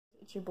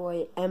It's your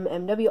boy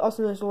MMW,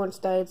 also known as Lawrence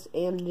Diets,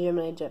 and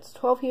Gemini Jets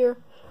 12 here.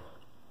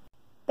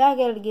 Back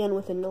at it again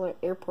with another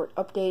airport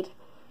update.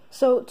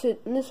 So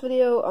in this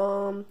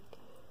video,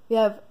 we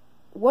have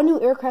one new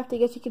aircraft, I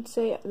guess you could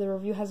say. The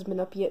review hasn't been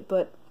up yet,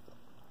 but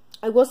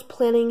I was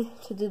planning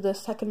to do the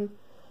second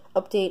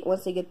update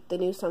once they get the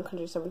new Sun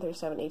Country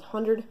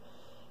 737-800.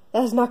 That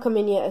has not come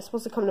in yet. It's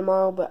supposed to come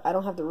tomorrow, but I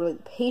don't have the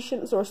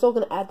patience, so we're still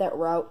going to add that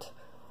route.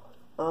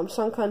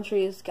 Sun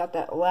Country's got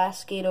that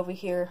last gate over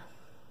here.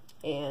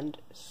 And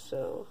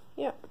so,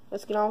 yeah,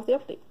 let's get on with the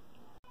update.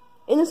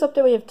 In this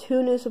update, we have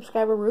two new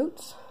subscriber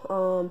routes,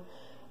 and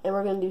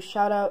we're going to do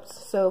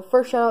shout-outs. So,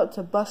 first shout-out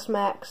to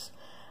Busmax.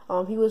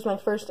 He was my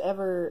first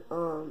ever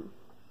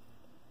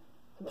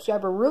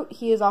subscriber route.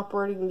 He is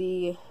operating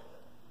the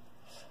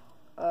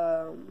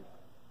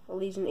Allegiant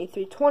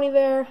A320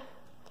 there.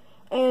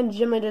 And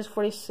Gemini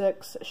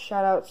 46,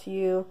 shout-out to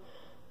you.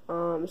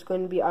 Is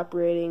going to be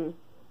operating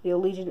the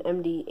Allegiant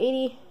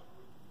MD-80.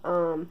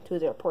 To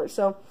his airport.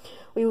 So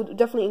we will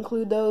definitely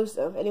include those.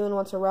 If anyone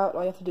wants a route,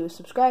 all you have to do is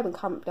subscribe and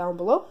comment down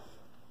below.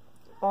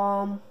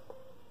 And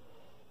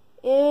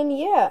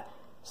yeah,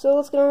 so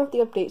let's get on with the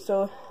update.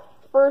 So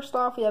first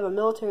off, we have a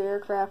military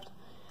aircraft.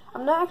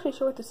 I'm not actually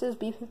sure what this is,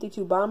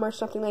 B-52 bomber or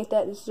something like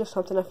that. This is just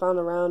something I found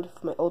around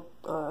for my old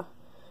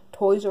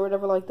toys or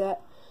whatever like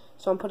that.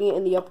 So I'm putting it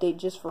in the update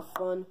just for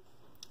fun.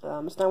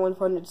 It's not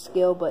 1/400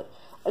 scale, but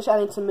I just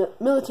added some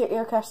military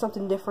aircraft,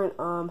 something different.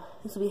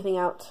 This will be heading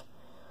out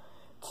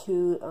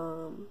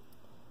to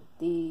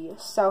the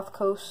south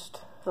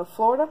coast of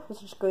Florida.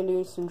 It's just going to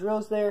do some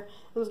drills there.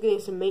 It was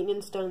getting some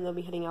maintenance done, and they'll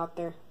be heading out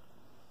there.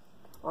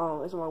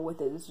 As along with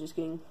it, it's just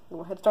getting a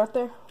little head start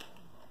there.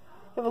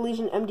 We have a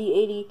Allegiant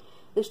MD-80.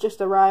 This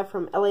just arrived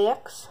from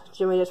LAX,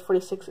 Gemini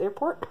 46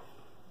 Airport.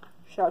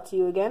 Shout out to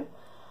you again.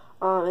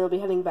 And they'll be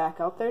heading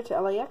back out there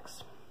to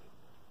LAX.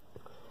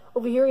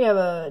 Over here we have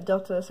a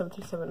Delta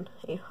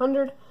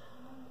 737-800,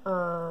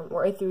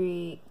 or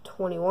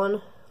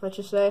A321, let's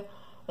just say.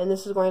 And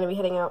this is going to be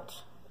heading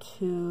out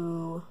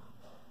to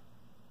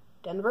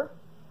Denver.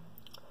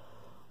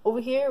 Over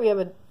here we have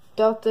a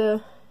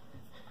Delta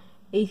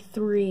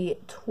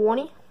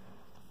A320.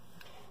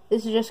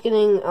 This is just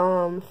getting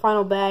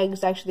final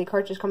bags. Actually, the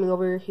cart's just coming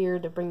over here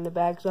to bring the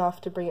bags off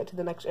to bring it to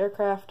the next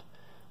aircraft.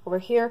 Over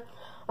here,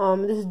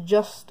 this is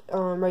just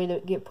ready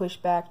to get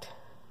pushed back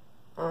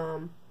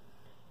for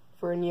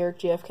New York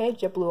JFK.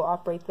 JetBlue will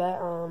operate that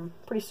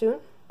pretty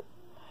soon.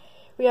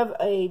 We have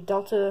a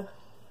Delta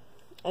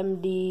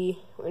MD,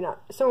 or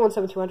not,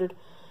 717-200.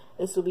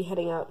 This will be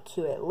heading out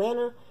to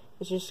Atlanta.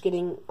 It's just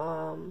getting,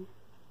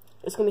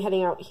 it's going to be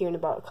heading out here in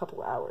about a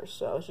couple of hours,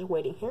 so I was just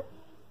waiting here.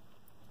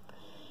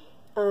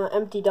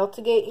 Empty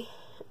Delta gate.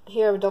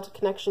 Here I have a Delta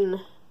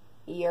Connection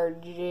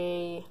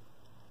ERJ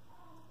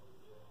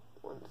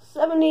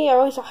 170.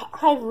 I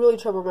have really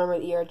trouble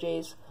remembering the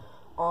ERJs.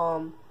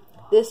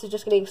 This is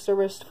just getting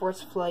serviced for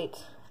its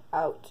flight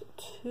out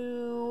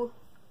to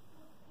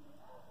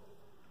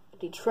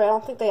Detroit. I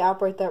don't think they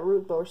operate that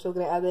route, but we're still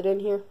going to add that in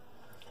here.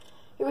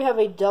 Here we have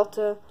a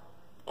Delta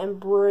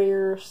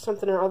Embraer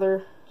something or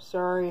other.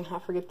 Sorry, I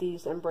forget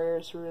these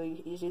Embraers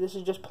really easy. This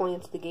is just pulling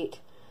into the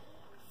gate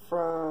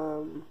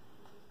from,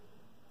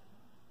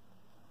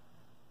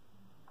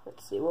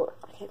 let's see, well,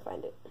 I can't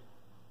find it.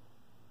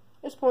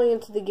 Just pulling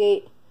into the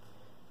gate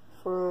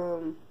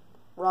from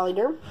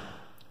Raleigh-Durham.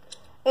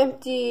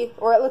 Empty,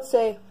 or let's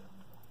say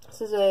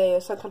this is a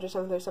Sun Country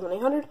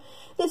 737-800.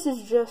 This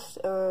is just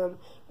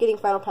getting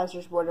final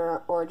passengers aboard,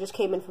 or just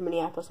came in from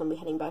Minneapolis and will be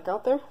heading back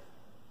out there.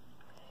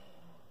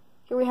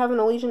 Here we have an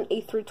Allegiant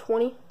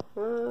A320.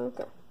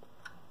 Okay.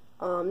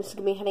 This is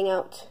going to be heading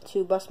out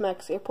to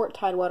Busmax Airport,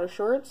 Tidewater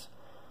Shores.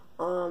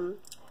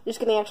 Just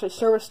getting actually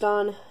serviced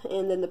on,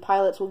 and then the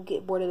pilots will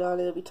get boarded on,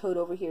 and it'll be towed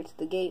over here to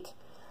the gate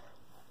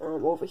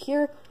over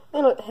here,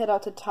 and it'll head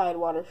out to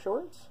Tidewater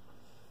Shores.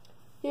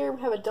 Here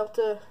we have a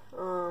Delta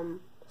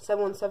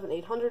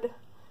 717-800.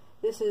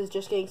 This is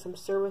just getting some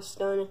service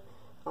done,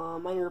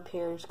 minor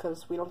repairs,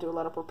 because we don't do a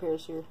lot of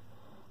repairs here.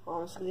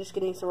 So just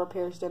getting some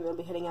repairs done. They'll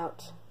be heading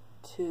out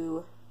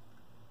to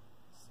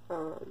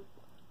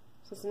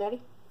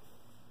Cincinnati.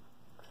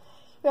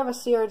 We have a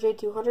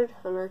CRJ-200,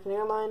 American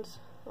Airlines,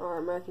 or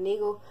American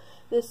Eagle.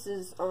 This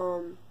is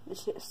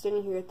just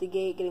standing here at the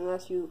gate, getting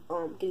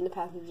getting the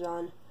passengers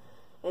on,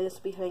 and this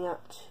will be heading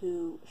out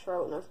to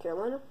Charlotte, North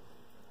Carolina.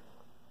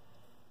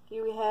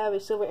 Here we have a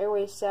Silver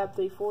Airways SAB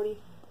 340,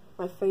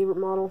 my favorite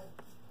model.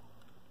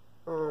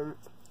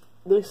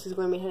 This is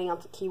going to be heading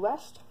out to Key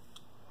West.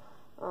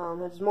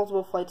 There's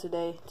multiple flights a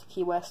day to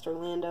Key West,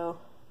 Orlando,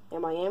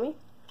 and Miami.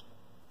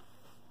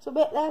 So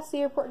that's the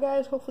airport,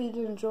 guys. Hopefully you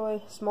did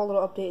enjoy. Small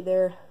little update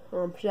there.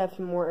 Should have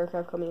some more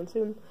aircraft coming in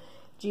soon.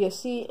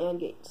 GSC and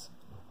gates.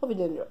 Hope you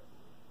did enjoy.